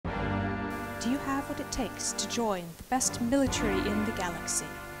Do you have what it takes to join the best military in the galaxy?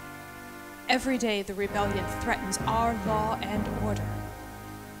 Every day the rebellion threatens our law and order.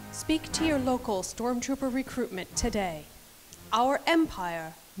 Speak to your local Stormtrooper recruitment today. Our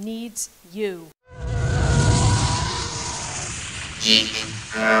empire needs you.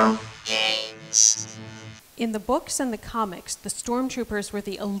 In the books and the comics, the Stormtroopers were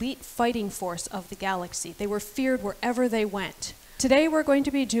the elite fighting force of the galaxy. They were feared wherever they went. Today we're going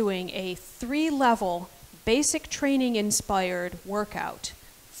to be doing a 3-level basic training inspired workout.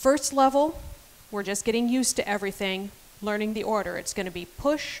 First level, we're just getting used to everything, learning the order. It's going to be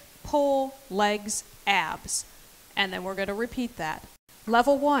push, pull, legs, abs. And then we're going to repeat that.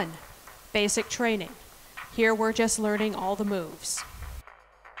 Level 1, basic training. Here we're just learning all the moves.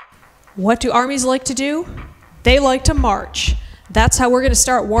 What do armies like to do? They like to march. That's how we're going to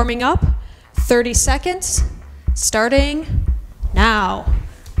start warming up. 30 seconds, starting now.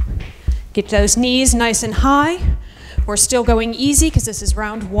 Get those knees nice and high. We're still going easy because this is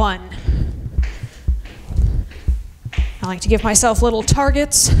round 1. I like to give myself little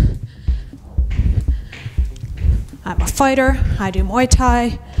targets. I'm a fighter, I do Muay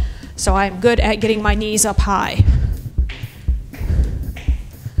Thai, so I'm good at getting my knees up high.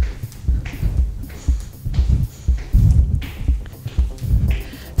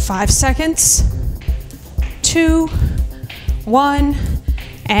 Five seconds, 2, 1,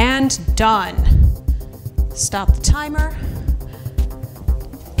 and done. Stop the timer.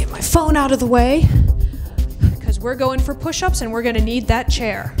 Get my phone out of the way, because we're going for push-ups and we're going to need that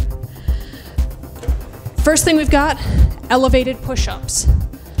chair. First thing we've got, elevated push-ups.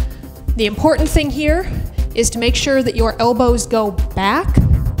 The important thing here is to make sure that your elbows go back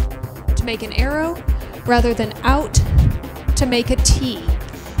to make an arrow rather than out to make a T.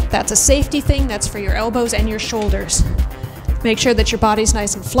 That's a safety thing, that's for your elbows and your shoulders. Make sure that your body's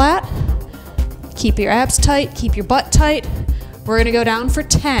nice and flat. Keep your abs tight, keep your butt tight. We're gonna go down for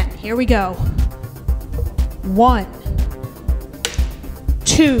 10. Here we go. 1,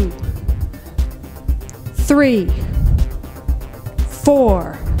 2, 3,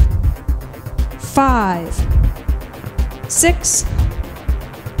 4, 5, 6,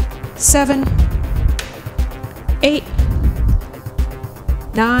 7, 8,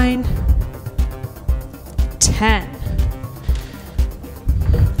 9, 10.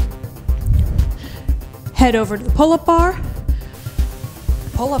 Head over to the pull-up bar.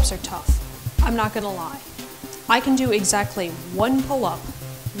 Pull-ups are tough. I'm not gonna lie. I can do exactly 1 pull-up,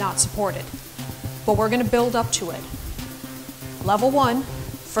 not supported. But we're gonna build up to it. Level 1,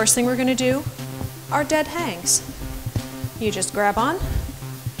 first thing we're gonna do are dead hangs. You just grab on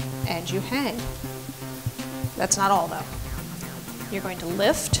and you hang. That's not all though. You're going to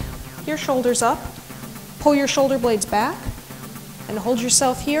lift your shoulders up, pull your shoulder blades back, and hold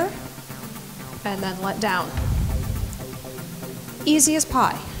yourself here, and then let down. Easy as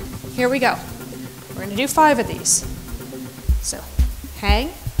pie. Here we go. We're gonna do 5 of these. So,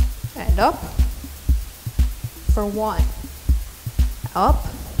 hang and up for 1, up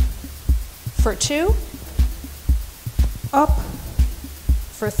for 2, up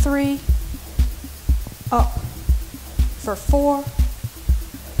for 3, up for 4,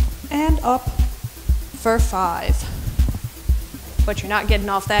 and up for 5. But you're not getting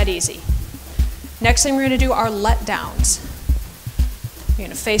off that easy. Next thing we're going to do are let-downs. You're going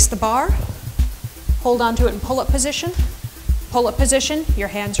to face the bar, hold onto it in pull-up position. Pull-up position, your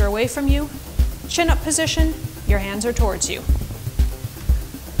hands are away from you. Chin-up position, your hands are towards you.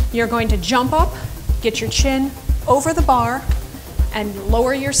 You're going to jump up, get your chin over the bar, and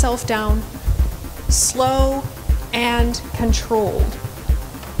lower yourself down, slow and controlled.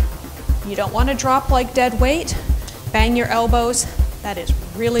 You don't want to drop like dead weight, bang your elbows. That is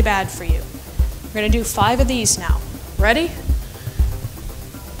really bad for you. We're going to do 5 of these now. Ready?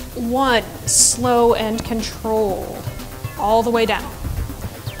 1, slow and controlled, all the way down.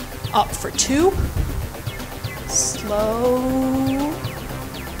 Up for 2, slow.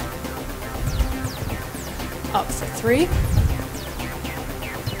 Up for 3.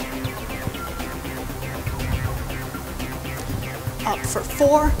 Up for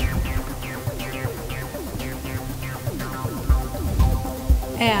 4.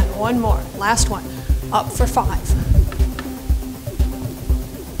 And 1 more, last one. Up for 5.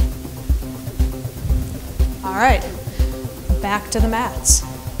 All right, back to the mats.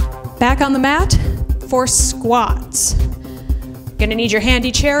 Back on the mat for squats. Gonna need your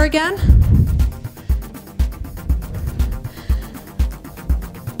handy chair again.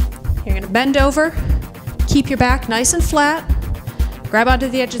 You're gonna bend over, keep your back nice and flat, grab onto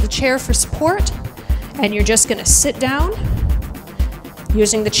the edge of the chair for support, and you're just gonna sit down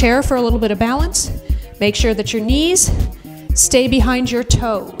Using the chair for a little bit of balance, make sure that your knees stay behind your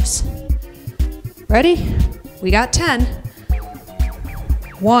toes. Ready? We got 10.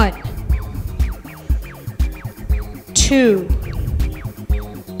 1, 2,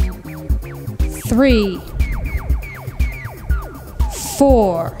 3,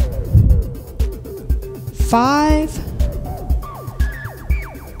 4, 5,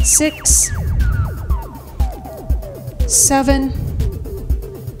 6, 7,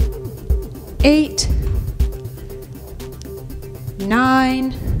 8,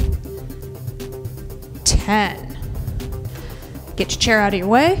 9, 10. Get your chair out of your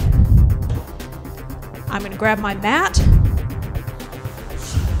way. I'm going to grab my mat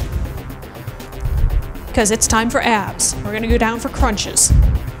because it's time for abs. We're going to go down for crunches.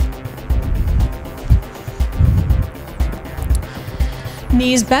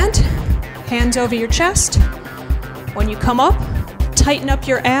 Knees bent, hands over your chest. When you come up, tighten up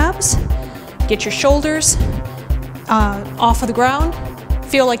your abs. Get your shoulders off of the ground.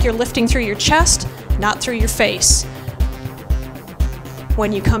 Feel like you're lifting through your chest, not through your face.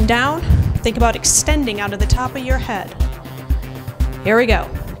 When you come down, think about extending out of the top of your head. Here we go.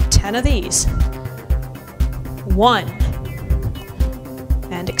 10 of these. 1.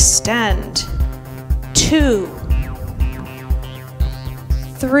 And extend. 2.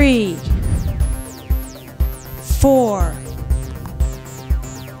 3. 4.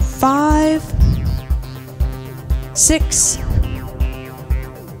 5. 6.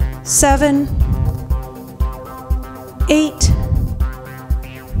 7. 8.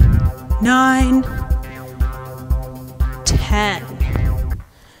 9, 10.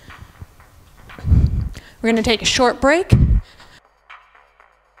 We're going to take a short break.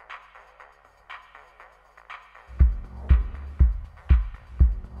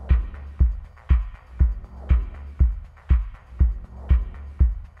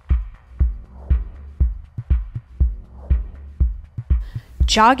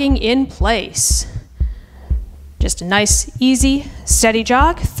 Jogging in place. Just a nice, easy, steady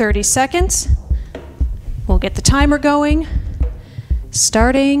jog, 30 seconds. We'll get the timer going,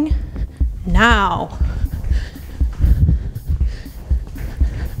 starting now.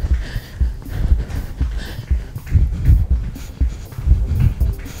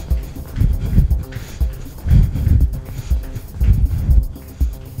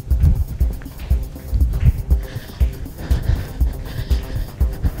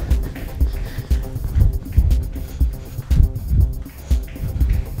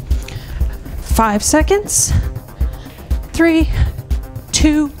 Five seconds. 3,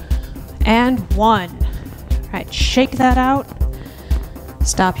 2, and 1. All right, shake that out.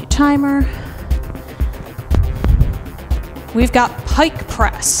 Stop your timer. We've got pike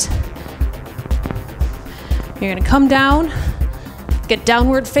press. You're gonna come down, get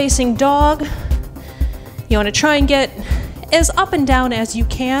downward facing dog. You wanna try and get as up and down as you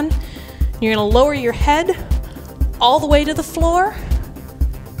can. You're gonna lower your head all the way to the floor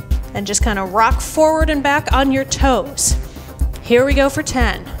and just kind of rock forward and back on your toes. Here we go for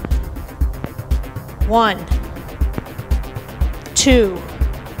 10. 1, 2,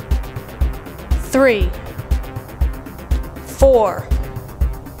 3, 4,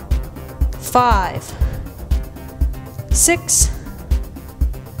 5, 6,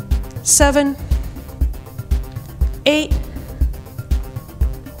 7, 8,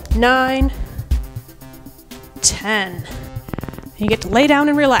 9, 10. You get to lay down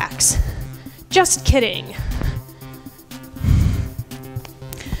and relax. Just kidding.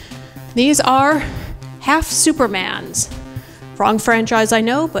 These are half Supermans. Wrong franchise, I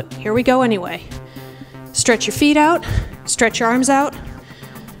know, but here we go anyway. Stretch your feet out, stretch your arms out.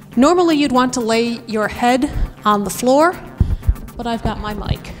 Normally you'd want to lay your head on the floor, but I've got my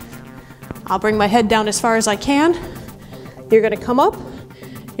mic. I'll bring my head down as far as I can. You're gonna come up,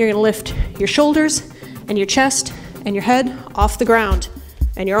 you're gonna lift your shoulders and your chest and your head off the ground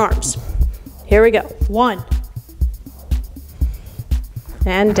and your arms. Here we go. 1.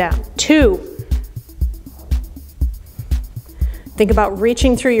 And down. 2. Think about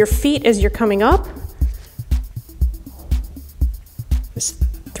reaching through your feet as you're coming up.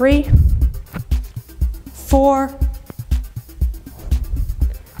 3, 4,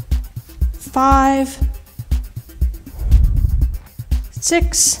 5,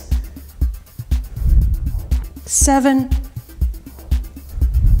 6, 7,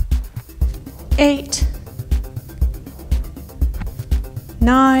 8,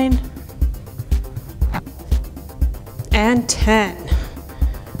 9, and 10.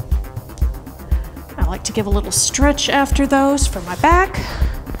 I like to give a little stretch after those for my back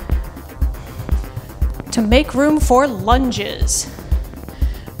to make room for lunges.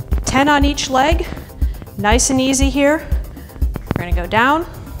 10 on each leg. Nice and easy here. We're gonna go down,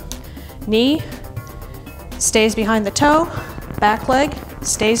 knee stays behind the toe, back leg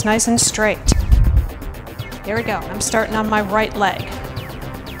stays nice and straight. Here we go. I'm starting on my right leg.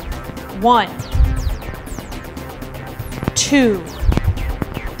 1, 2,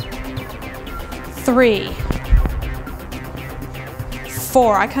 3,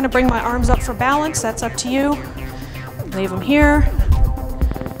 4. I kind of bring my arms up for balance. That's up to you. Leave them here.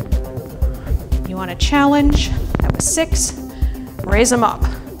 You want to challenge. That was 6. Raise them up.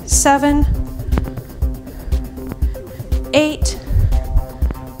 7, 8,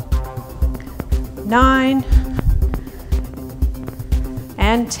 9,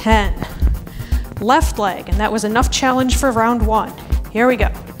 and 10. Left leg, and that was enough challenge for round 1. Here we go.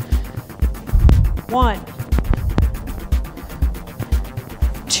 1,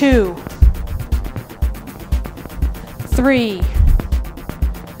 2, 3,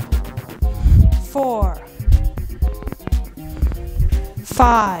 4,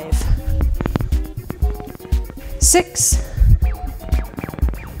 5, 6,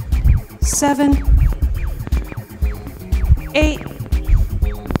 7, 8,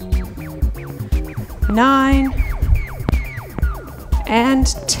 9, and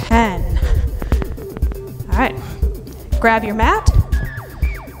 10. All right, grab your mat.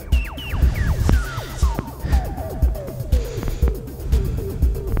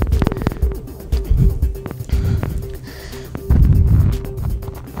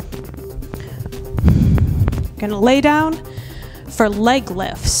 Gonna lay down for leg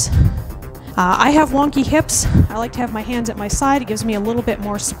lifts. I have wonky hips. I like to have my hands at my side. It gives me a little bit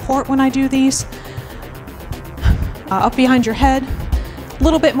more support when I do these. Up behind your head, a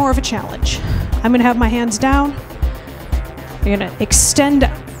little bit more of a challenge. I'm gonna have my hands down. You're gonna extend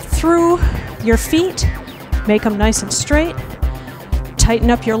through your feet, make them nice and straight.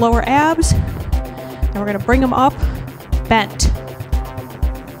 Tighten up your lower abs, and we're gonna bring them up, bent,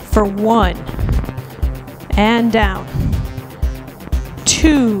 for 1, and down,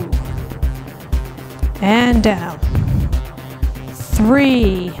 2, and down,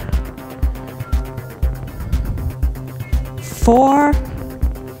 3, 4,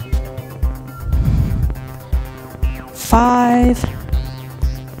 5,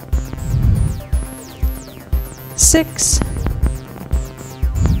 6,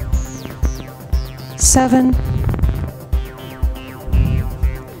 7,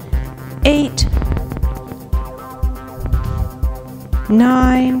 8,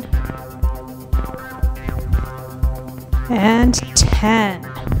 9, and 10.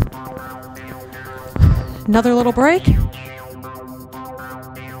 Another little break.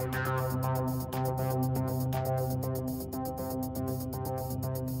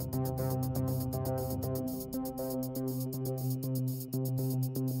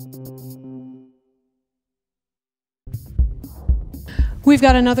 We've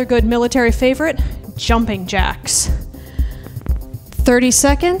got another good military favorite, jumping jacks. 30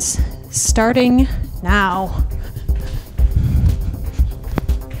 seconds, starting now.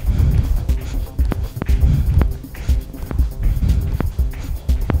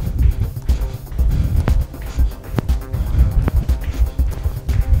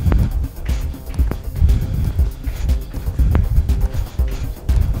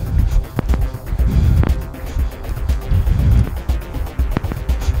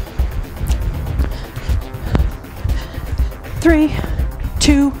 Three,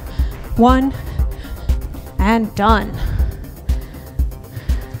 2, 1, and done.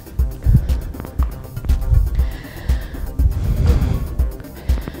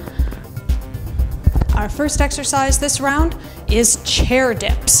 Our first exercise this round is chair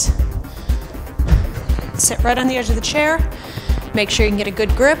dips. Sit right on the edge of the chair. Make sure you can get a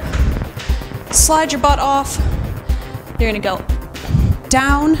good grip. Slide your butt off. You're gonna go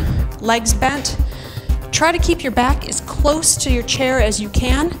down, legs bent. Try to keep your back as close to your chair as you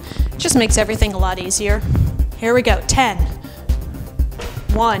can. It just makes everything a lot easier. Here we go. 10,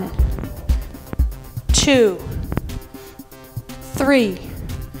 1, 2, 3,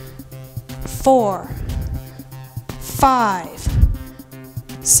 4, 5,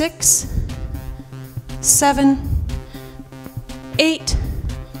 6, 7, 8,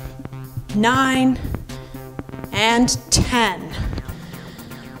 9, and 10.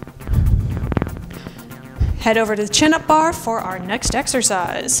 Head over to the chin-up bar for our next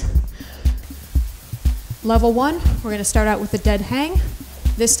exercise. Level 1, we're going to start out with the dead hang.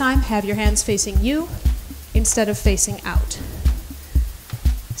 This time, have your hands facing you instead of facing out.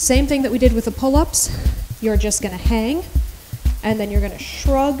 Same thing that we did with the pull-ups. You're just going to hang, and then you're going to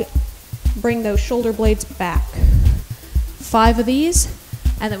shrug, bring those shoulder blades back. 5 of these,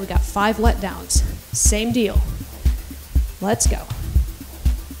 And then we got 5 letdowns. Same deal. Let's go.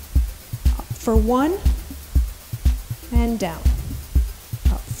 Up for 1 and down.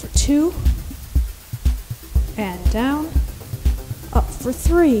 Up for 2 and down. Up for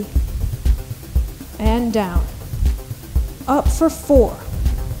 3 and down. Up for 4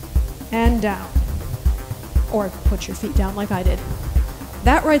 and down. Or put your feet down like I did.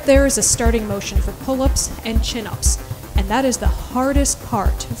 That right there is a starting motion for pull-ups and chin-ups. And that is the hardest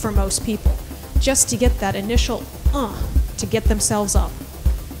part for most people. Just to get that initial to get themselves up.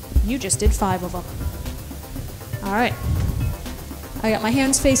 You just did 5 of them. All right. I got my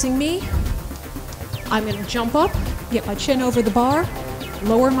hands facing me. I'm gonna jump up, get my chin over the bar,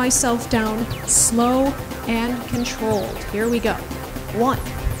 lower myself down, slow and controlled. Here we go. 1.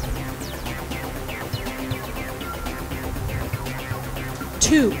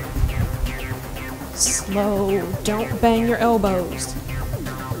 2. Slow, don't bang your elbows.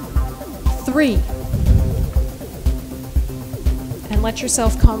 3. And let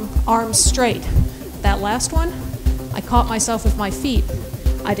yourself come arms straight. That last one, I caught myself with my feet.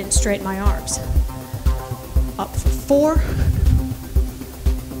 I didn't straighten my arms. Up for 4.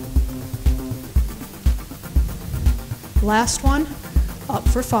 Last one, up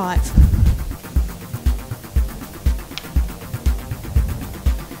for 5.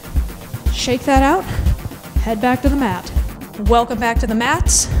 Shake that out, head back to the mat. Welcome back to the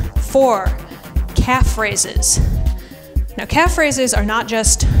mats for calf raises. Now calf raises are not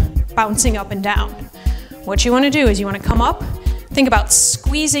just bouncing up and down. What you want to do is you want to come up, think about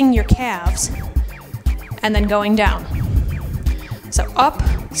squeezing your calves, and then going down. So up,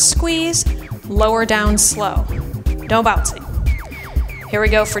 squeeze, lower down, slow. No bouncing. Here we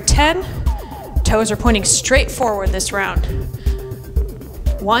go for 10. Toes are pointing straight forward this round.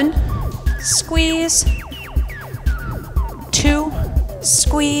 1, squeeze. 2,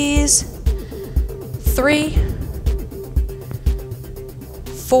 squeeze. 3,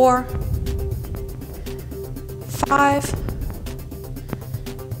 4, 5,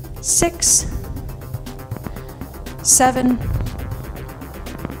 6, 7,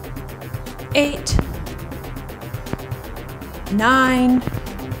 8, 9,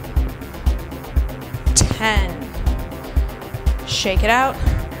 10. Shake it out.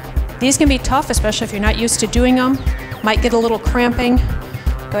 These can be tough, especially if you're not used to doing them. Might get a little cramping.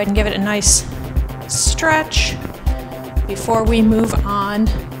 Go ahead and give it a nice stretch before we move on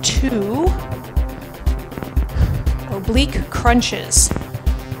to oblique crunches.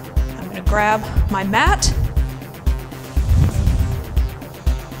 I'm going to grab my mat.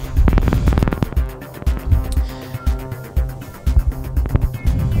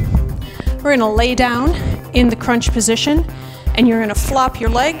 We're going to lay down in the crunch position, and you're going to flop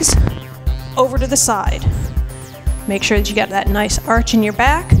your legs over to the side. Make sure that you got that nice arch in your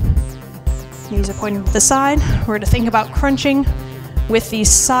back. Knees are pointing to the side. We're going to think about crunching with these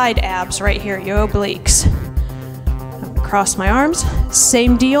side abs right here, your obliques. I'm going to cross my arms.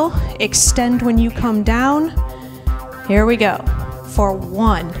 Same deal. Extend when you come down. Here we go. For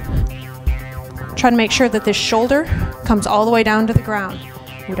 1. Try to make sure that this shoulder comes all the way down to the ground.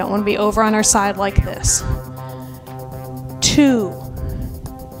 We don't want to be over on our side like this. 2,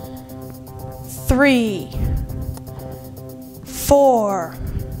 3, 4,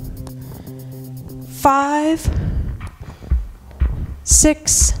 5,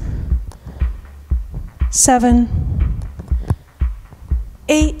 6, 7,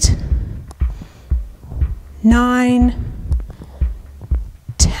 8, 9,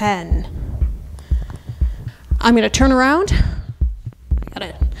 10. I'm going to turn around. I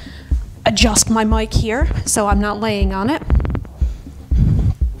gotta adjust my mic here so I'm not laying on it.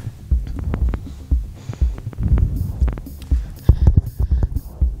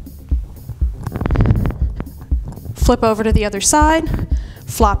 Flip over to the other side,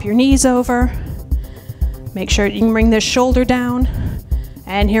 flop your knees over, make sure you can bring this shoulder down,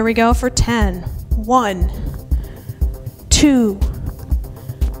 and here we go for 10. 1, 2,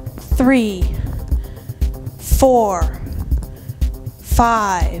 3, 4,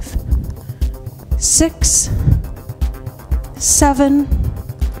 5, 6, 7,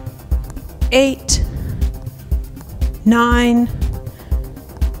 8, 9,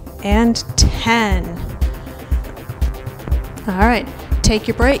 and 10. All right, take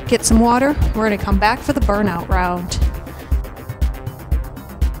your break, get some water. We're going to come back for the burnout round.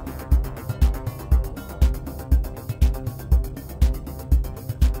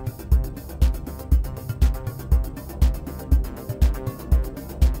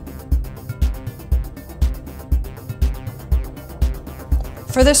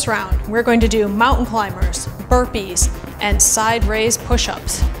 For this round, we're going to do mountain climbers, burpees, and side raise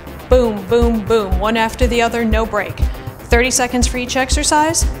push-ups. Boom, boom, boom, one after the other, no break. 30 seconds for each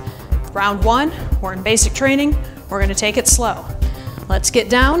exercise. Round one, we're in basic training. We're gonna take it slow. Let's get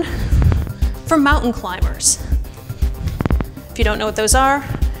down for mountain climbers. If you don't know what those are,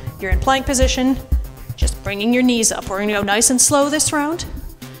 you're in plank position, just bringing your knees up. We're gonna go nice and slow this round.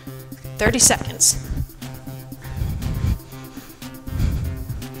 30 seconds.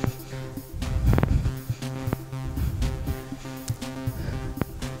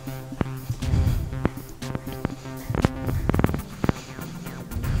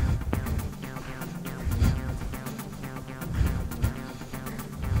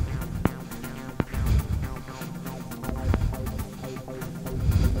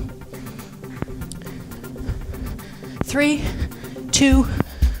 Three, two,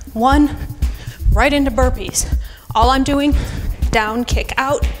 one, right into burpees. All I'm doing, down, kick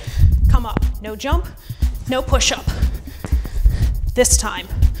out, come up. No jump, no push up. This time.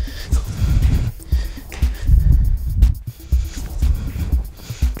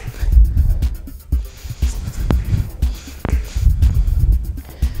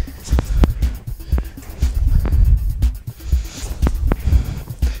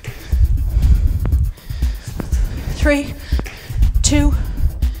 Three, two,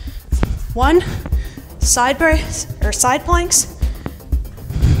 one. Side brace or side planks.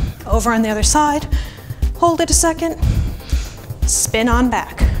 Over on the other side. Hold it a second. Spin on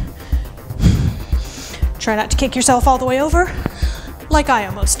back. Try not to kick yourself all the way over, like I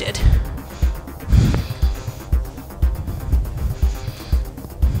almost did.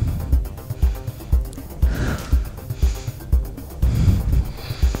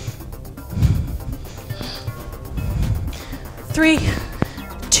 Three,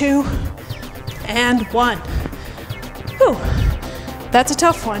 two, and one. Whew, that's a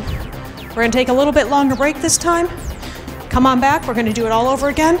tough one. We're gonna take a little bit longer break this time. Come on back, we're gonna do it all over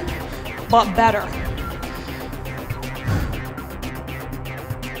again, but better.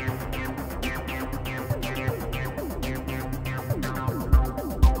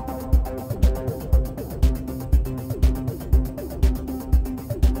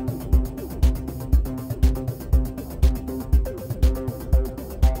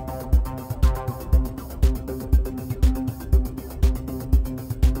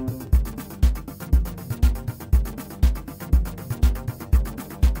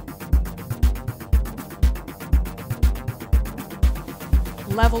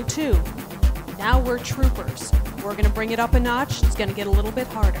 Level 2. Now we're troopers. We're gonna bring it up a notch. It's gonna get a little bit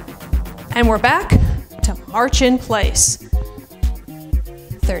harder. And we're back to march in place.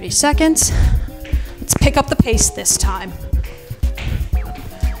 30 seconds. Let's pick up the pace this time.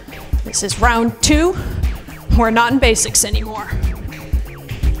 This is round 2. We're not in basics anymore.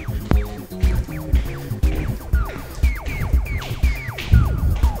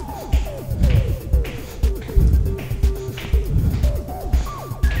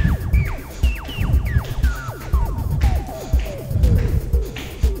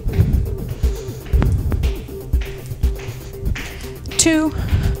 Two,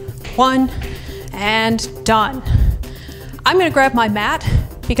 one, and done. I'm gonna grab my mat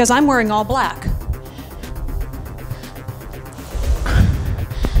because I'm wearing all black.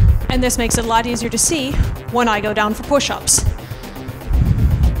 And this makes it a lot easier to see when I go down for push-ups.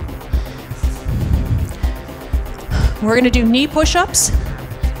 We're gonna do knee push-ups.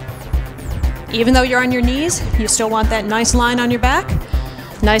 Even though you're on your knees, you still want that nice line on your back,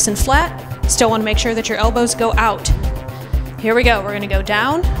 nice and flat. Still wanna make sure that your elbows go out. Here we go, we're gonna go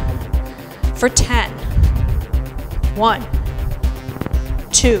down for 10. 1,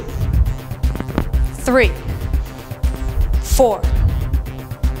 2, 3, 4,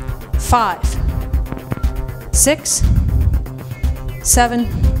 5, 6, 7,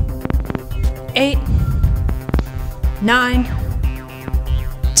 8, 9,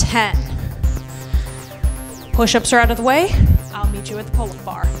 10. Push-ups are out of the way. I'll meet you at the pull-up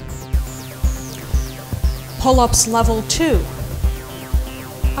bar. Pull-ups level 2.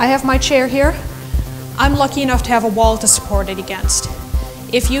 I have my chair here. I'm lucky enough to have a wall to support it against.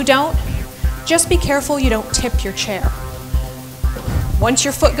 If you don't, just be careful you don't tip your chair. Once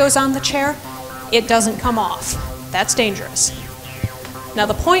your foot goes on the chair, it doesn't come off. That's dangerous. Now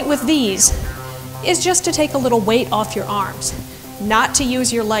the point with these is just to take a little weight off your arms, not to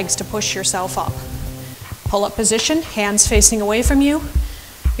use your legs to push yourself up. Pull-up position, hands facing away from you.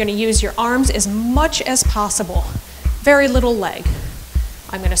 You're gonna use your arms as much as possible. Very little leg.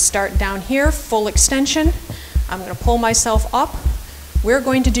 I'm gonna start down here, full extension. I'm gonna pull myself up. We're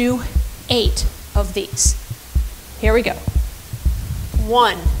going to do 8 of these. Here we go.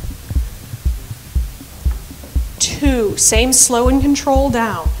 1, 2, 2, same slow and control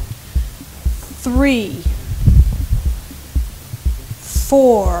down. 3,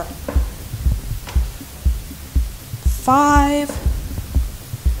 4, 5,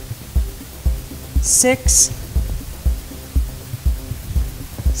 6,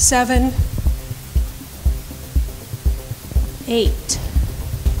 7, 8.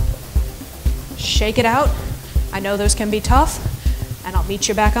 Shake it out. I know those can be tough, and I'll meet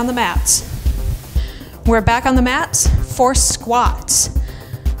you back on the mats. We're back on the mats for squats.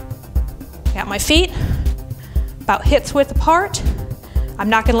 Got my feet about hips width apart. I'm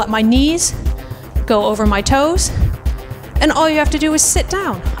not going to let my knees go over my toes. And all you have to do is sit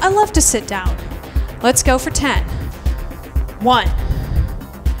down. I love to sit down. Let's go for 10. 1,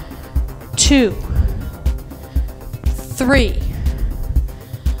 2, 3,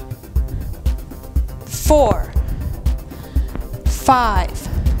 4, 5,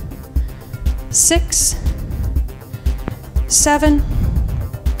 6, 7,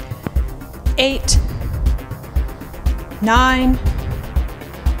 8, 9,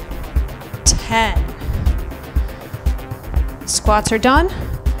 10. Squats are done.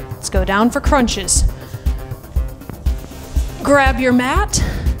 Let's go down for crunches. Grab your mat.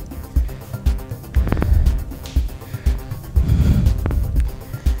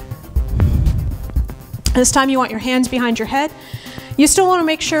 This time you want your hands behind your head. You still want to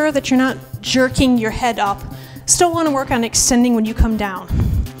make sure that you're not jerking your head up. Still want to work on extending when you come down.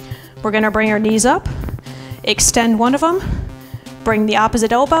 We're going to bring our knees up, extend one of them, bring the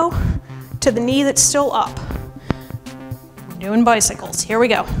opposite elbow to the knee that's still up. We're doing bicycles. Here we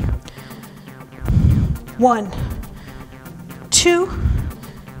go. 1, 2,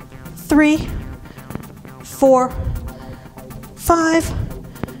 3, 4, 5,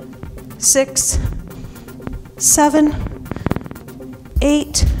 6, 7,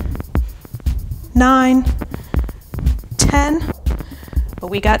 8, 9, 10. But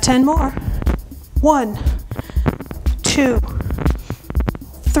we got 10 more. 1, 2,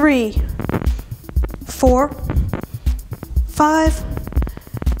 3, 4, 5,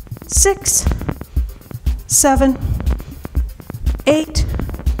 6, 7, 8,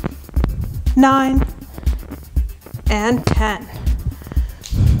 9, and 10.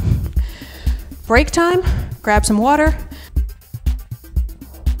 Break time. Grab some water.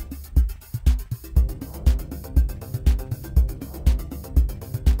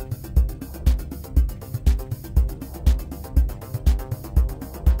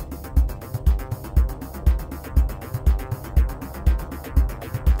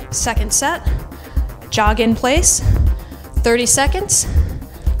 Second set, jog in place, 30 seconds,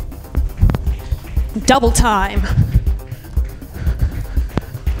 double time.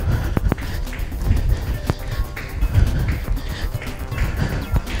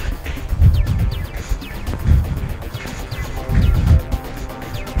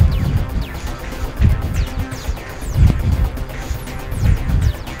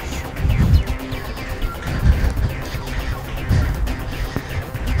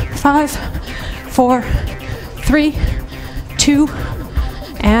 Five, 4, 3, 2,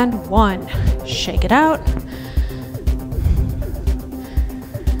 and 1. Shake it out.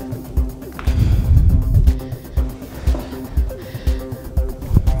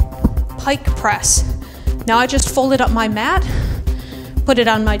 Pike press. Now I just folded up my mat, put it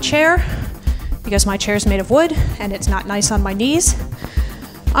on my chair, because my chair is made of wood and it's not nice on my knees.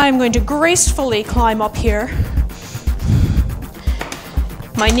 I'm going to gracefully climb up here.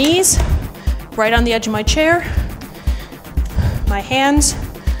 My knees right on the edge of my chair, my hands,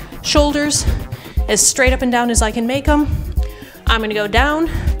 shoulders as straight up and down as I can make them. I'm going to go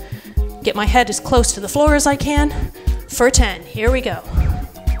down, get my head as close to the floor as I can for 10. Here we go.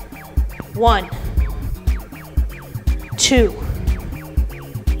 1, 2,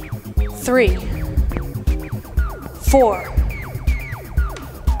 3, 4,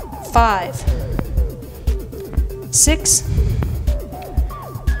 5, 6,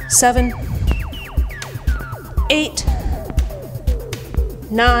 7, 8,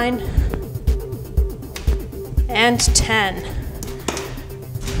 9, and 10.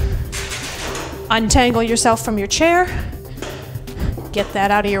 Untangle yourself from your chair. Get that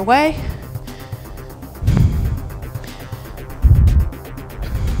out of your way.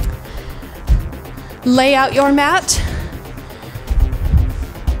 Lay out your mat.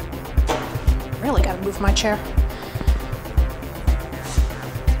 Really gotta move my chair.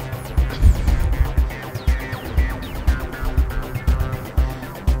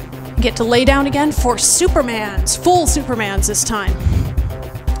 Get to lay down again for Supermans, full Supermans this time.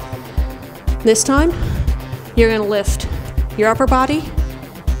 This time, you're gonna lift your upper body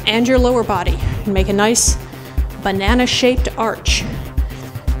and your lower body and make a nice banana-shaped arch.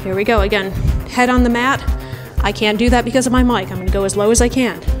 Here we go again. Head on the mat. I can't do that because of my mic. I'm going to go as low as I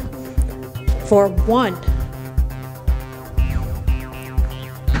can. For 1,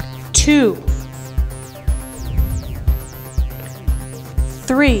 2,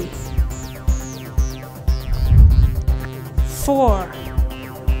 3, 4,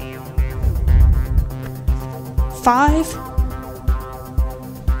 5,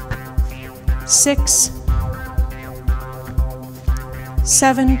 6,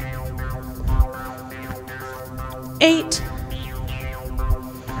 7, 8,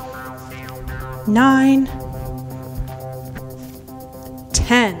 9,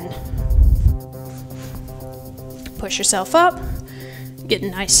 10. Push yourself up, get a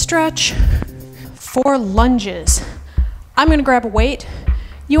nice stretch. 4 lunges. I'm gonna grab a weight.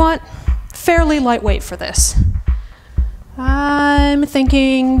 You want fairly lightweight for this. I'm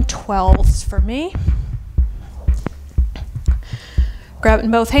thinking 12s for me. Grab it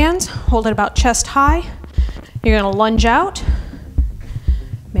in both hands, hold it about chest high. You're gonna lunge out,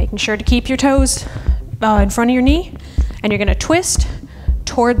 making sure to keep your toes in front of your knee, and you're gonna twist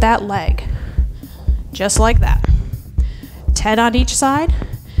toward that leg, just like that. 10 on each side.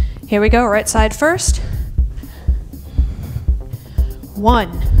 Here we go, right side first. 1.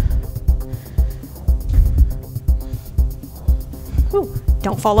 Ooh,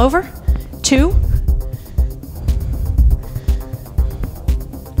 don't fall over. 2.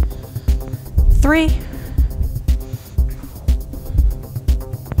 3.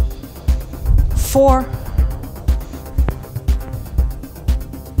 4.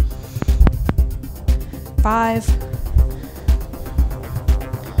 5.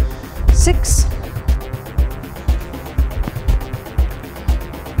 6.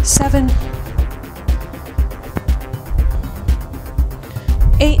 7.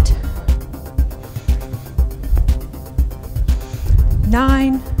 8.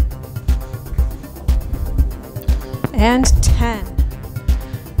 9. And 10.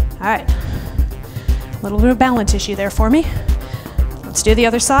 All right. A little bit of balance issue there for me. Let's do the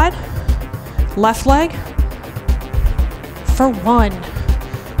other side. Left leg for 1.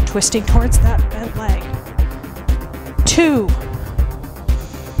 Twisting towards that bent leg. 2.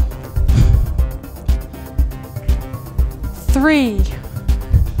 3.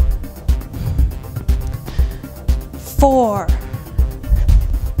 4.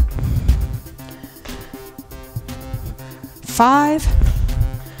 5.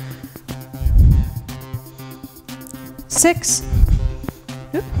 6.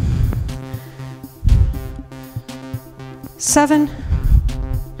 7.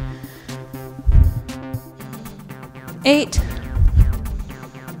 8.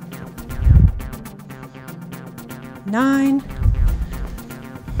 9.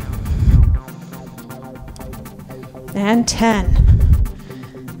 And 10.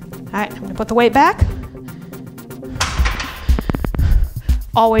 All right, I'm going to put the weight back.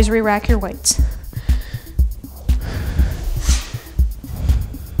 Always re-rack your weights.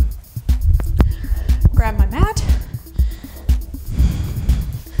 Grab my mat.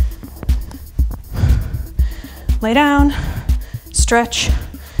 Lay down, stretch,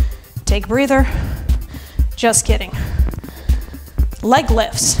 take a breather. Just kidding. Leg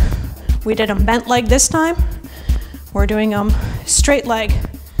lifts. We did them bent leg this time. We're doing them straight leg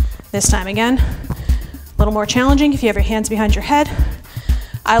this time again. A little more challenging if you have your hands behind your head.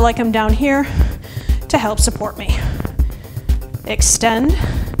 I like them down here to help support me. Extend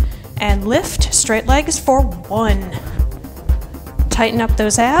and lift straight legs for 1. Tighten up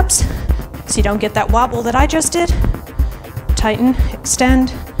those abs so you don't get that wobble that I just did. Tighten,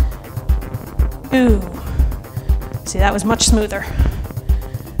 extend. Ooh. See, that was much smoother.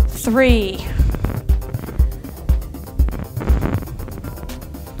 3.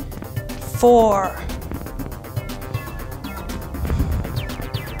 4.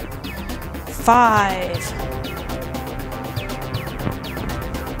 5.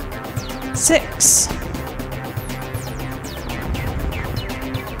 6.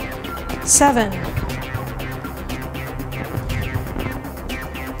 7.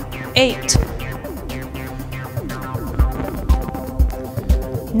 8.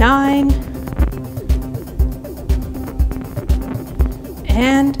 9.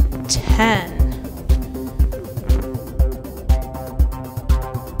 And 10.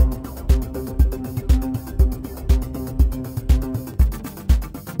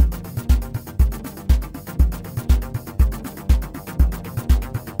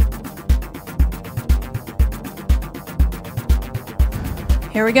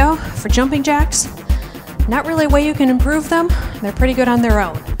 Here we go for jumping jacks. Not really a way you can improve them. They're pretty good on their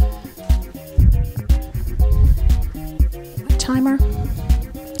own. timer.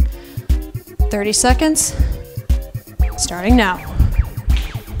 30 seconds, starting now.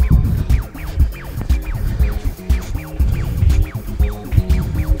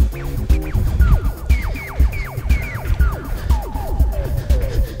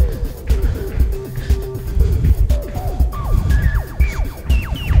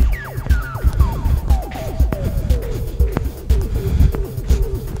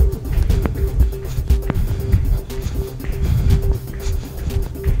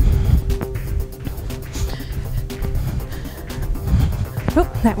 Oh,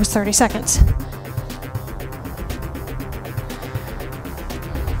 that was 30 seconds.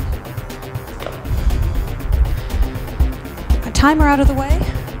 A timer out of the way.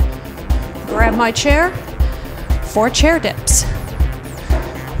 Grab my chair. 4 chair dips.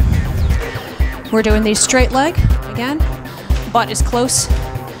 We're doing these straight leg again. Butt as close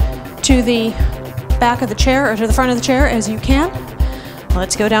to the back of the chair or to the front of the chair as you can.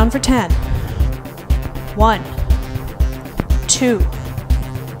 Let's go down for 10. 1, 2,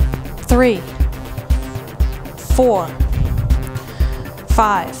 3, 4,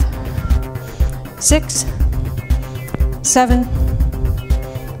 5, 6, 7,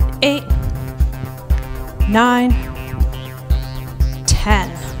 8, 9, 10.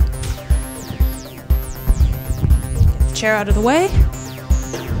 Get the chair out of the way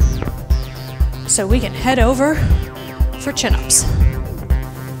so we can head over for chin-ups.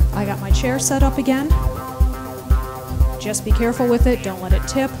 I got my chair set up again. Just be careful with it, don't let it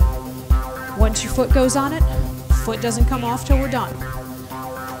tip. Once your foot goes on it, foot doesn't come off till we're done.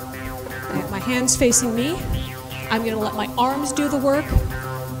 I have my hands facing me. I'm gonna let my arms do the work.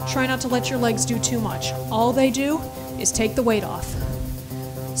 Try not to let your legs do too much. All they do is take the weight off.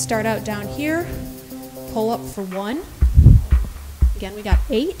 Start out down here, pull up for 1. Again, we got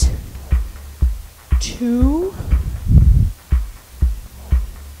 8, 2,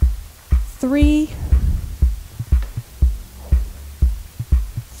 3,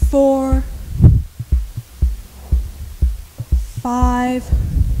 4, 5,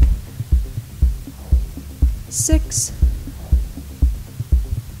 6,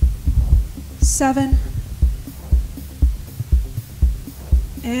 7,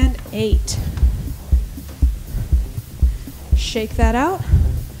 and 8. Shake that out,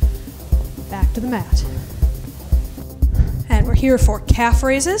 back to the mat. And we're here for calf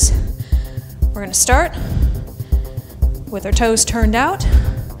raises. We're gonna start with our toes turned out.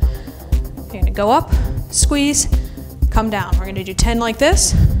 You're gonna go up, squeeze, come down. We're gonna do 10 like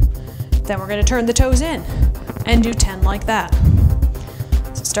this. Then we're gonna turn the toes in and do 10 like that.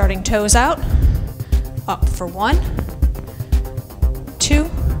 So starting toes out, up for 1, 2,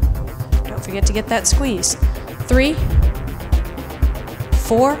 don't forget to get that squeeze, 3,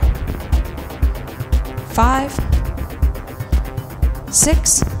 4, 5,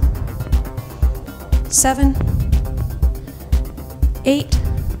 6, 7, 8,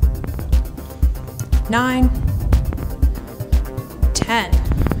 9, 10.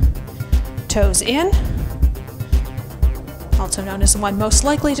 Toes in, also known as the one most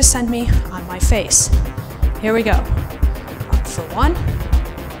likely to send me on my face. Here we go. Up for 1,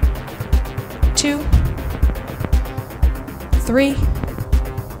 2, 3,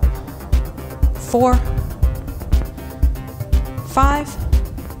 4, 5,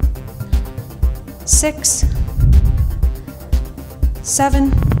 6,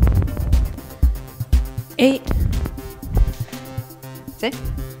 7, 8, see?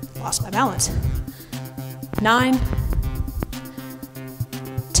 Lost my balance. 9,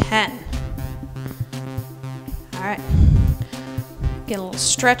 10. All right. Get a little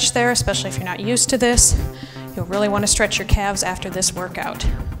stretch there, especially if you're not used to this. You'll really want to stretch your calves after this workout.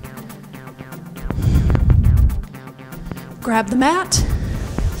 Grab the mat.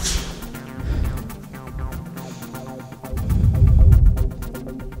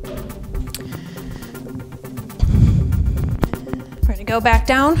 We're going to go back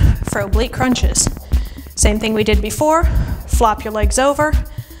down for oblique crunches. Same thing we did before. Flop your legs over.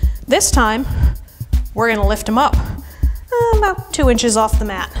 This time, we're going to lift them up about 2 inches off the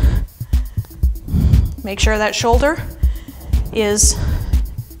mat. Make sure that shoulder is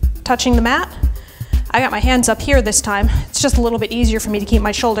touching the mat. I got my hands up here this time. It's just a little bit easier for me to keep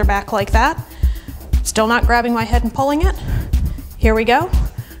my shoulder back like that. Still not grabbing my head and pulling it. Here we go.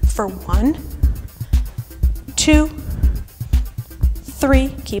 For 1, 2,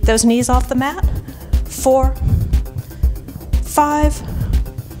 3. Keep those knees off the mat. 4, 5,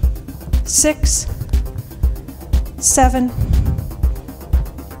 6, 7,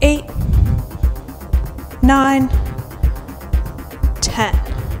 8, 9, 10.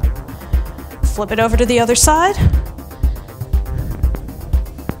 Flip it over to the other side.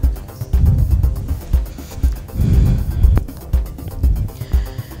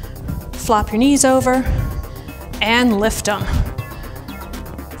 Flop your knees over and lift them.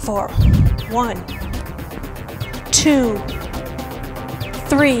 For 1, 2,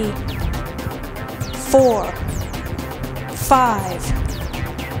 3, 4,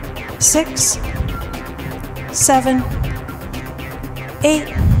 5, 6, 7,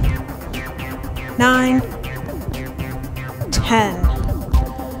 8, 9, 10.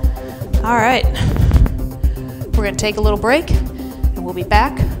 All right, we're gonna take a little break and we'll be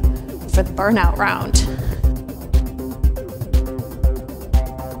back for the burnout round.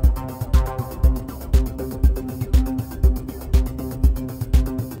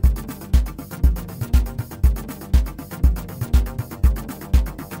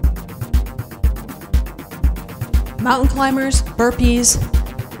 Mountain climbers, burpees,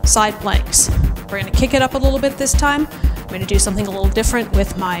 side planks. We're gonna kick it up a little bit this time. I'm gonna do something a little different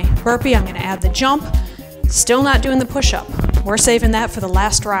with my burpee. I'm gonna add the jump. Still not doing the push-up. We're saving that for the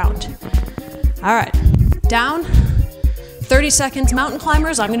last round. All right, down, 30 seconds. Mountain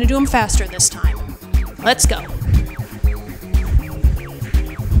climbers, I'm gonna do them faster this time. Let's go.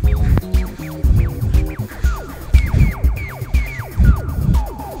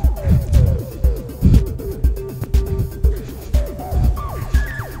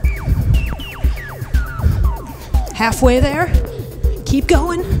 Halfway there, keep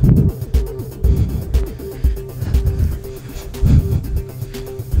going.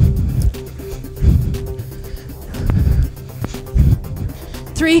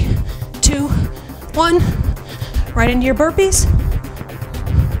 Three, 2, 1, right into your burpees.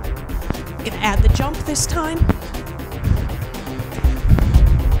 Gonna add the jump this time.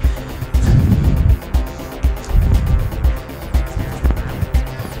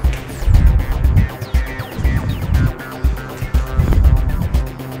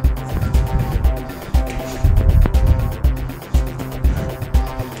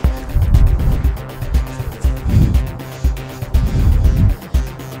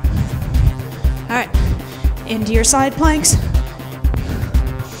 All right, into your side planks.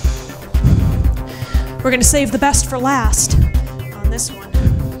 We're gonna save the best for last on this one.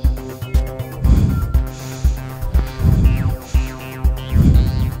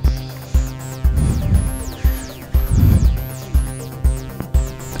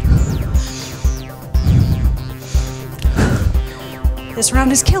 This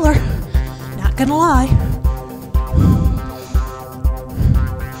round is killer, not gonna lie.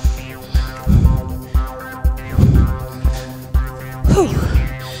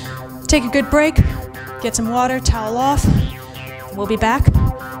 Take a good break, get some water, towel off, and we'll be back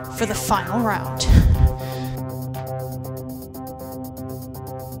for the final round.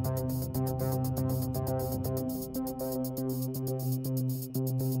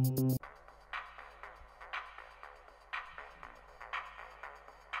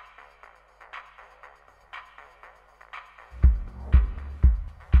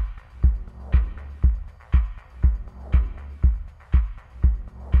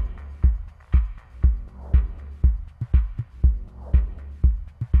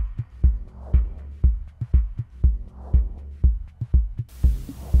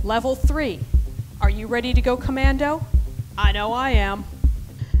 Level 3. Are you ready to go commando? I know I am.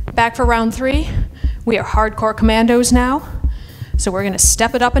 Back for round 3. We are hardcore commandos now. So we're gonna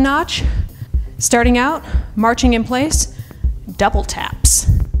step it up a notch. Starting out, marching in place, double taps.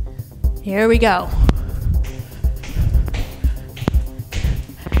 Here we go.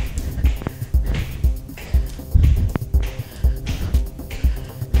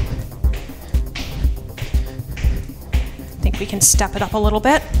 Think we can step it up a little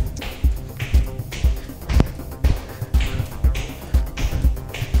bit.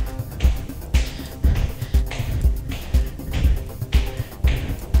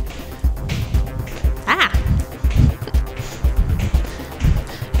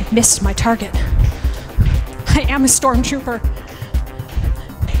 Missed my target. I am a Stormtrooper.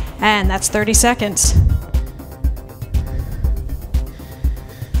 And that's 30 seconds.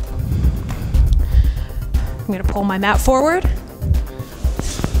 I'm gonna pull my mat forward.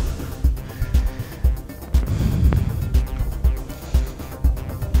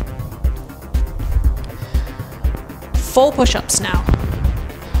 Full push-ups now.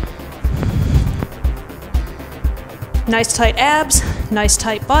 Nice tight abs, nice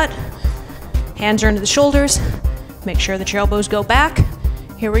tight butt. Hands are into the shoulders. Make sure that your elbows go back.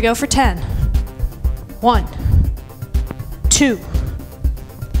 Here we go for 10. 1, 2,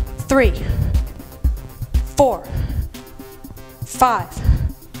 3, 4, 5,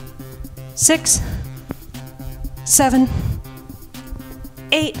 6, 7,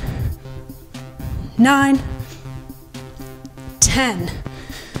 8, 9, 10.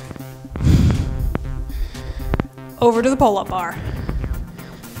 over to the pull-up bar.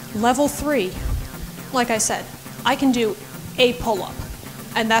 Level 3, like I said, I can do a pull-up,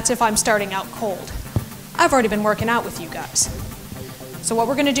 and that's if I'm starting out cold. I've already been working out with you guys. So what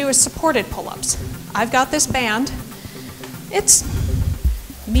we're gonna do is supported pull-ups. I've got this band. It's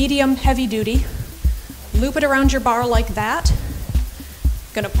medium heavy duty. Loop it around your bar like that.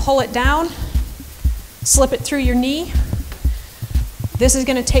 Gonna pull it down, slip it through your knee. This is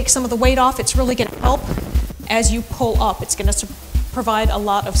gonna take some of the weight off. It's really gonna help as you pull up. It's gonna provide a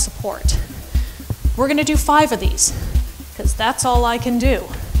lot of support. We're gonna do 5 of these, because that's all I can do.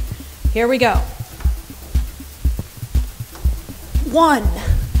 Here we go. 1.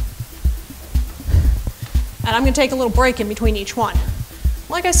 And I'm gonna take a little break in between each one.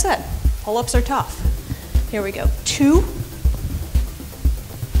 Like I said, pull-ups are tough. Here we go. 2.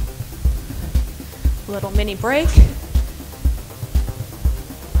 Little mini break.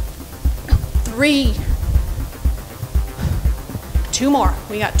 3. 2 more.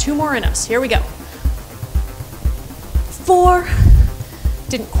 We got 2 more in us. Here we go. 4.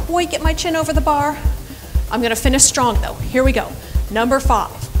 Didn't quite get my chin over the bar. I'm gonna finish strong though. Here we go. Number 5.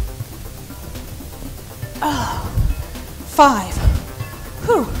 5.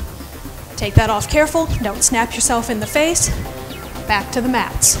 Whew. Take that off careful. Don't snap yourself in the face. Back to the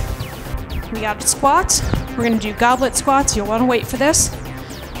mats. We got squats. We're gonna do goblet squats. You'll wanna wait for this.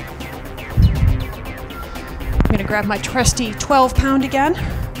 I'm gonna grab my trusty 12-pound again.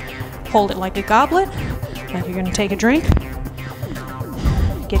 Hold it like a goblet, like you're gonna take a drink.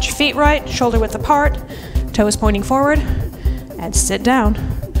 Get your feet right, shoulder width apart, toes pointing forward, and sit down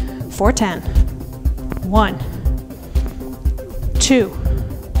for 10. 1, 2,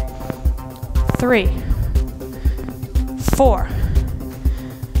 3, 4,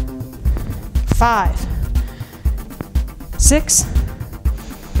 5, 6,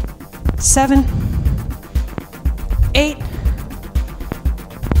 7, 8,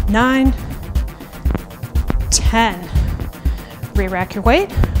 9, 10. Re-rack your weight.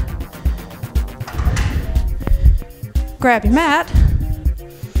 Grab your mat.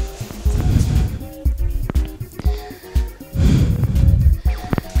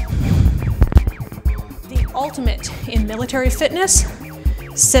 The ultimate in military fitness,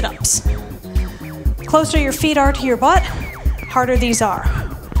 sit-ups. Closer your feet are to your butt, harder these are.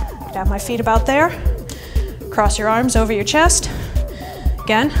 Have my feet about there. Cross your arms over your chest.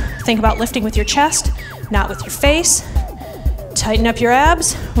 Again, think about lifting with your chest, not with your face. Tighten up your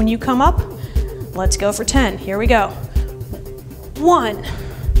abs when you come up. Let's go for 10. Here we go. 1,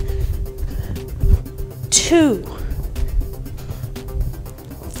 2,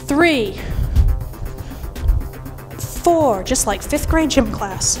 3, 4, just like 5th grade gym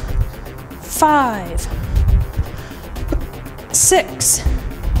class. 5, 6,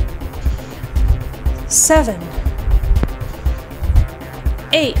 7,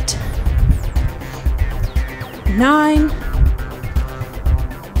 8, 9,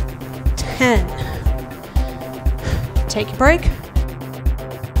 10. Take a break.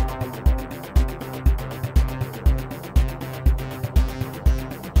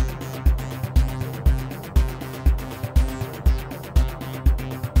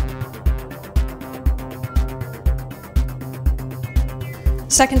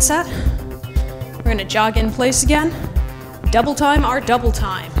 Second set, we're gonna jog in place again. Double time our double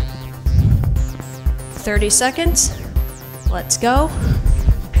time. 30 seconds, let's go.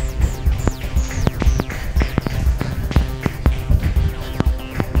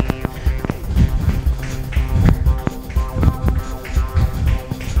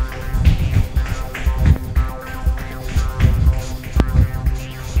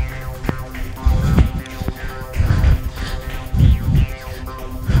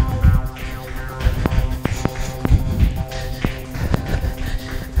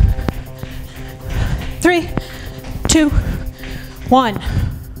 Three, 2, 1.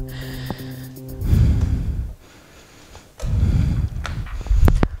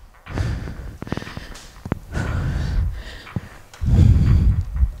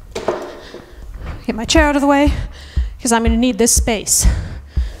 Get my chair out of the way because I'm going to need this space.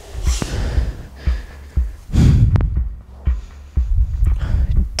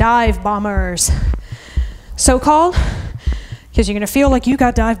 Dive bombers. So called because you're going to feel like you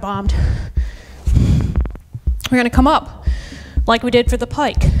got dive bombed. We're going to come up like we did for the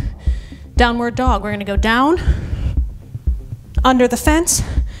pike. Downward dog. We're going to go down, under the fence,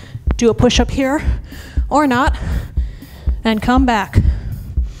 do a push-up here, or not, and come back.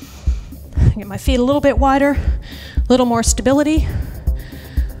 Get my feet a little bit wider, a little more stability.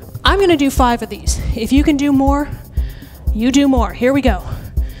 I'm going to do 5 of these. If you can do more, you do more. Here we go.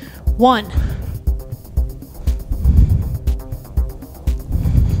 1,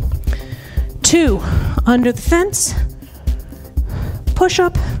 2, under the fence, push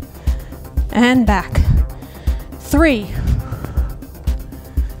up, and back. 3,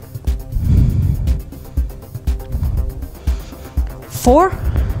 4,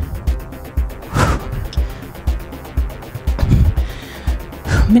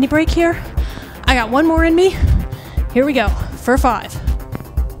 mini break here. I got one more in me. Here we go for 5.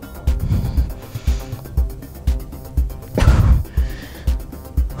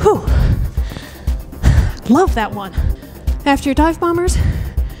 Whew. Love that one. After your dive bombers,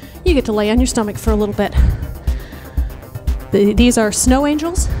 you get to lay on your stomach for a little bit. These are snow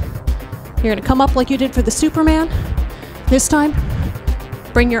angels. You're gonna come up like you did for the Superman. This time,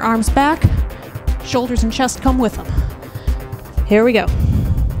 bring your arms back, shoulders and chest come with them. Here we go.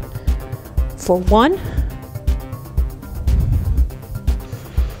 For 1,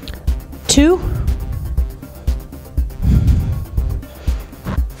 2,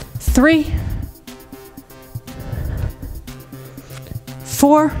 3,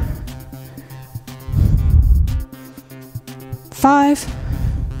 4, 5,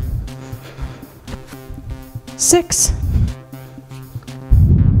 6,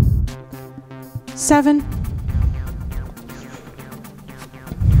 7,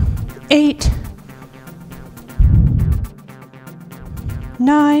 8,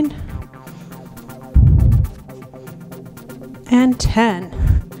 9, and 10.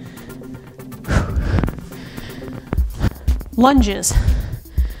 Lunges.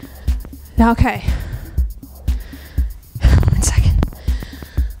 Okay. 1 second.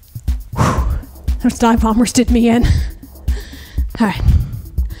 Those dive bombers did me in. All right.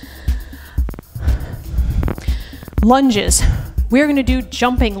 Lunges. We're going to do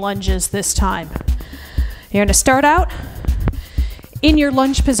jumping lunges this time. You're going to start out in your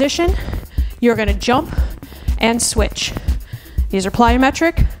lunge position. You're going to jump and switch. These are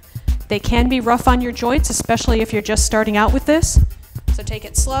plyometric. They can be rough on your joints, especially if you're just starting out with this. So take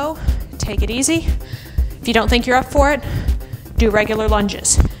it slow, take it easy. If you don't think you're up for it, do regular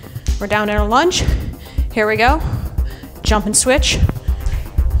lunges. We're down in a lunge. Here we go. Jump and switch.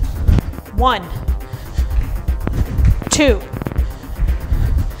 1, 2,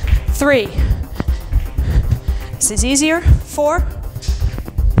 3. This is easier. 4,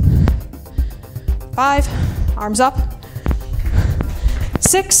 5, arms up.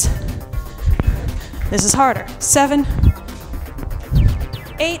 6, this is harder. 7,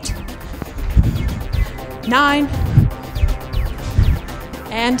 8, 9,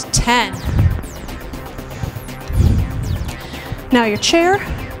 and 10. Now your chair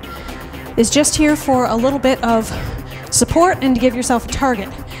is just here for a little bit of support and to give yourself a target.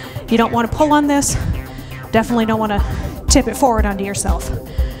 You don't want to pull on this. Definitely don't want to tip it forward onto yourself.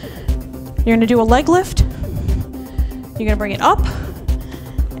 You're going to do a leg lift. You're going to bring it up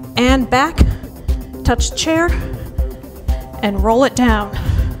and back, touch the chair, and roll it down.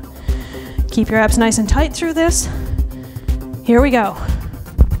 Keep your abs nice and tight through this. Here we go.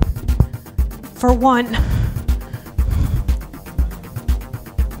 For 1,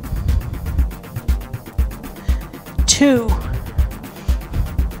 2,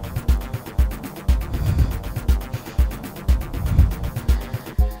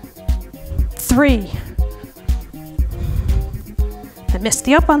 3. I missed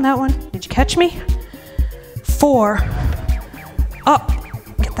the up on that one. Did you catch me? 4. Up.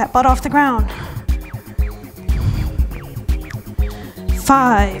 Get that butt off the ground.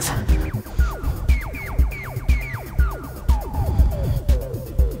 5.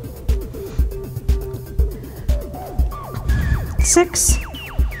 6.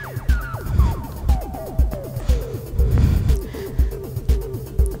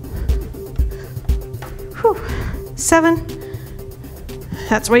 7.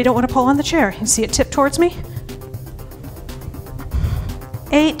 That's where you don't want to pull on the chair. You see it tip towards me?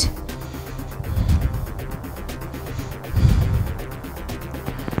 8.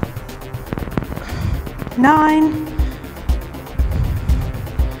 9.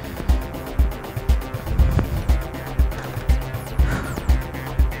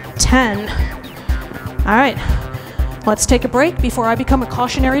 10. All right, let's take a break before I become a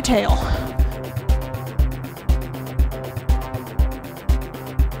cautionary tale.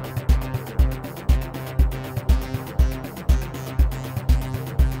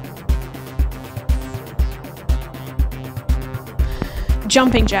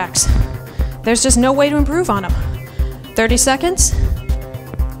 Jumping jacks. There's just no way to improve on them. 30 seconds.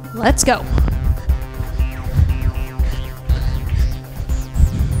 Let's go.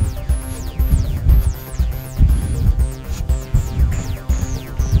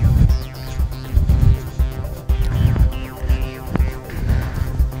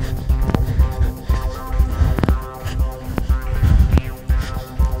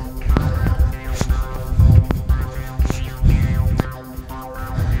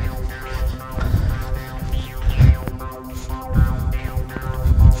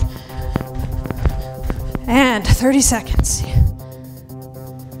 30 seconds.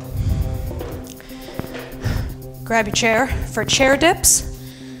 Grab your chair for chair dips.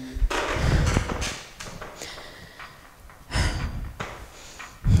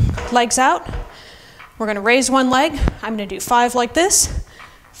 Legs out. We're gonna raise one leg. I'm gonna do 5 like this,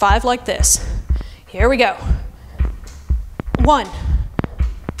 5 like this. Here we go. 1,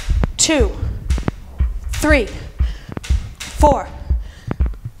 2, 3, 4,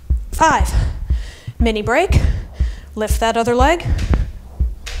 5. Mini break. Lift that other leg.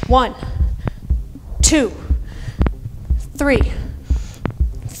 1, 2, 3,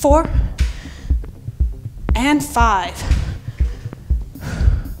 4, and 5.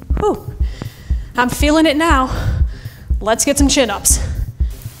 Whew. I'm feeling it now. Let's get some chin-ups.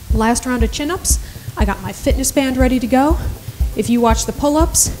 Last round of chin-ups. I got my fitness band ready to go. If you watch the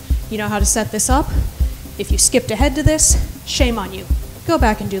pull-ups, you know how to set this up. If you skipped ahead to this, shame on you. Go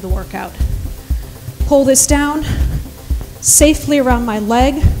back and do the workout. Pull this down safely around my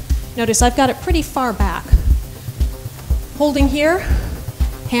leg. Notice I've got it pretty far back. Holding here,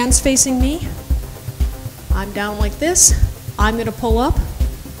 hands facing me. I'm down like this. I'm gonna pull up.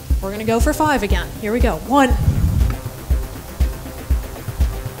 We're gonna go for 5 again. Here we go. 1,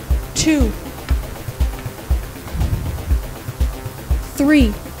 2,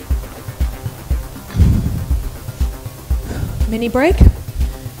 3. Mini break.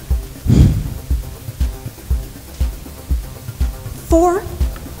 4.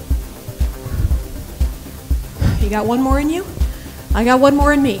 You got one more in you? I got one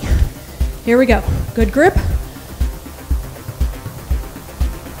more in me. Here we go. Good grip.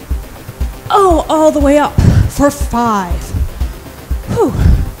 Oh, all the way up for 5. Whew.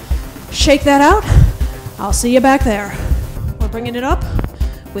 Shake that out. I'll see you back there. We're bringing it up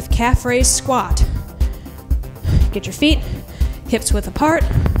with calf raise squat. Get your feet hips width apart.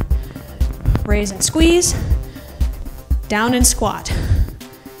 Raise and squeeze. Down and squat.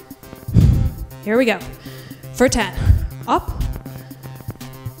 Here we go. For 10. Up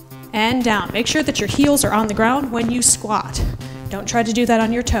and down. Make sure that your heels are on the ground when you squat. Don't try to do that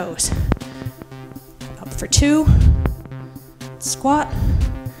on your toes. Up for 2. Squat.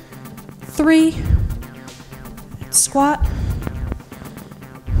 3. Squat.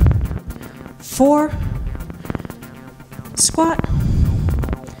 4. Squat.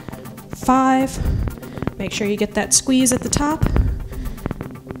 5. Make sure you get that squeeze at the top.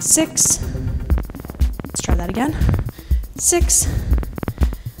 6. Let's try that again. 6.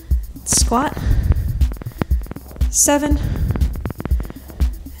 Squat. 7.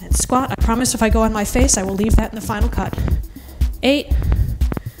 And squat. I promise if I go on my face, I will leave that in the final cut. 8.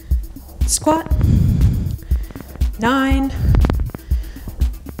 Squat. 9.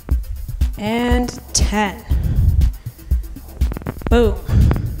 And 10. Boom.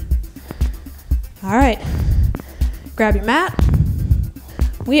 All right. Grab your mat.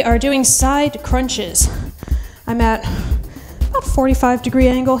 We are doing side crunches. I'm at about 45-degree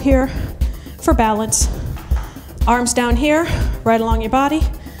angle here for balance. Arms down here, right along your body.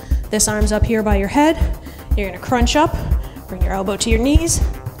 This arm's up here by your head. You're gonna crunch up, bring your elbow to your knees,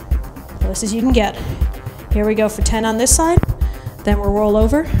 close as you can get. Here we go for 10 on this side, then we'll roll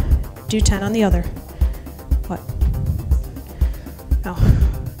over, do 10 on the other. What? Oh.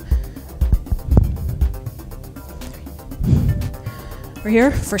 We're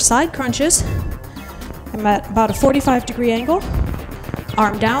here for side crunches. I'm at about a 45-degree angle.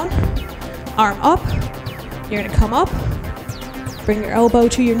 Arm down, arm up. You're gonna come up, bring your elbow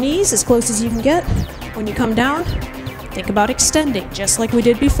to your knees as close as you can get. When you come down, think about extending, just like we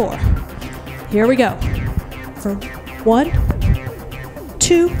did before. Here we go. For 1,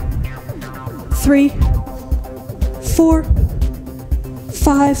 2, 3, 4,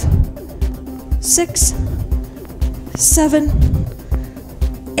 5, 6, 7,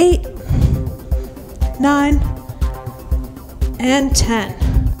 8, 9, and 10.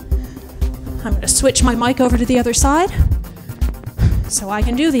 I'm going to switch my mic over to the other side so I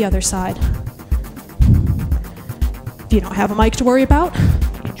can do the other side. If you don't have a mic to worry about,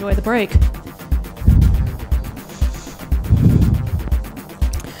 enjoy the break.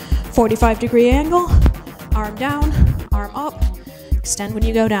 45-degree angle, arm down, arm up, extend when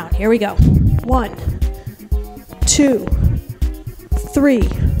you go down. Here we go. 1, 2, 3,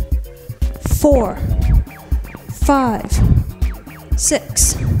 4, 5,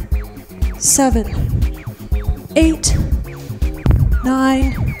 6, 7, 8,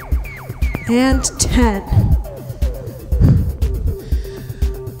 9, and 10.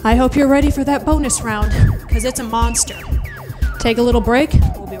 I hope you're ready for that bonus round, because it's a monster. Take a little break,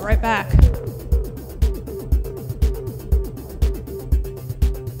 we'll be right back.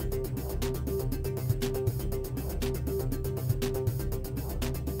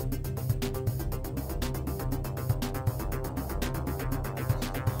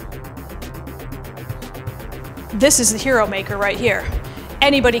 This is the hero maker right here.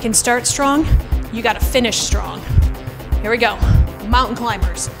 Anybody can start strong, you gotta finish strong. Here we go. Mountain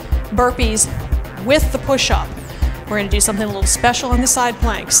climbers, burpees with the push-up. We're gonna do something a little special on the side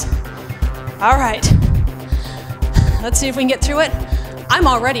planks. All right, let's see if we can get through it. I'm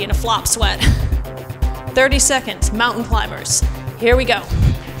already in a flop sweat. 30 seconds, mountain climbers. Here we go.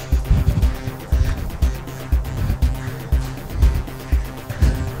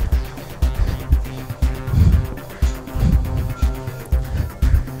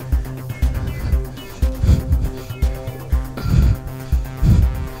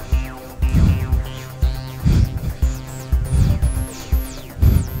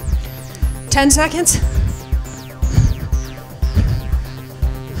 Ten seconds.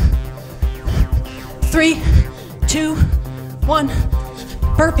 3, 2, 1,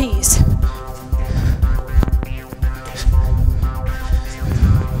 burpees.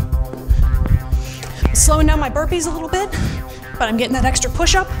 I'm slowing down my burpees a little bit, but I'm getting that extra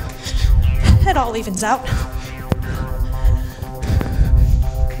push-up. It all evens out.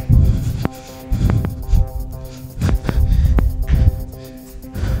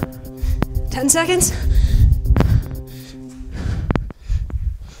 Ten seconds.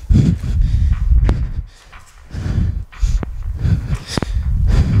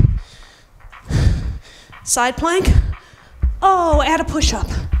 Side plank. Oh, add a push-up.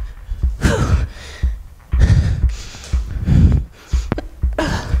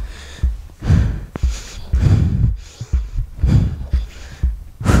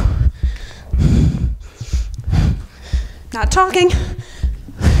 Not talking,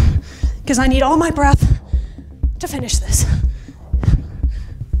 because I need all my breath to finish this.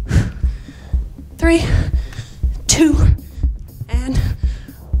 3, 2, and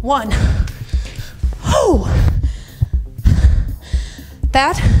 1. Oh,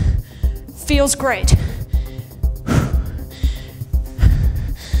 that feels great.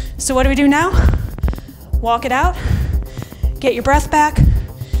 So what do we do now? Walk it out, get your breath back,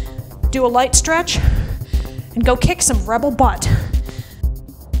 do a light stretch, and go kick some rebel butt.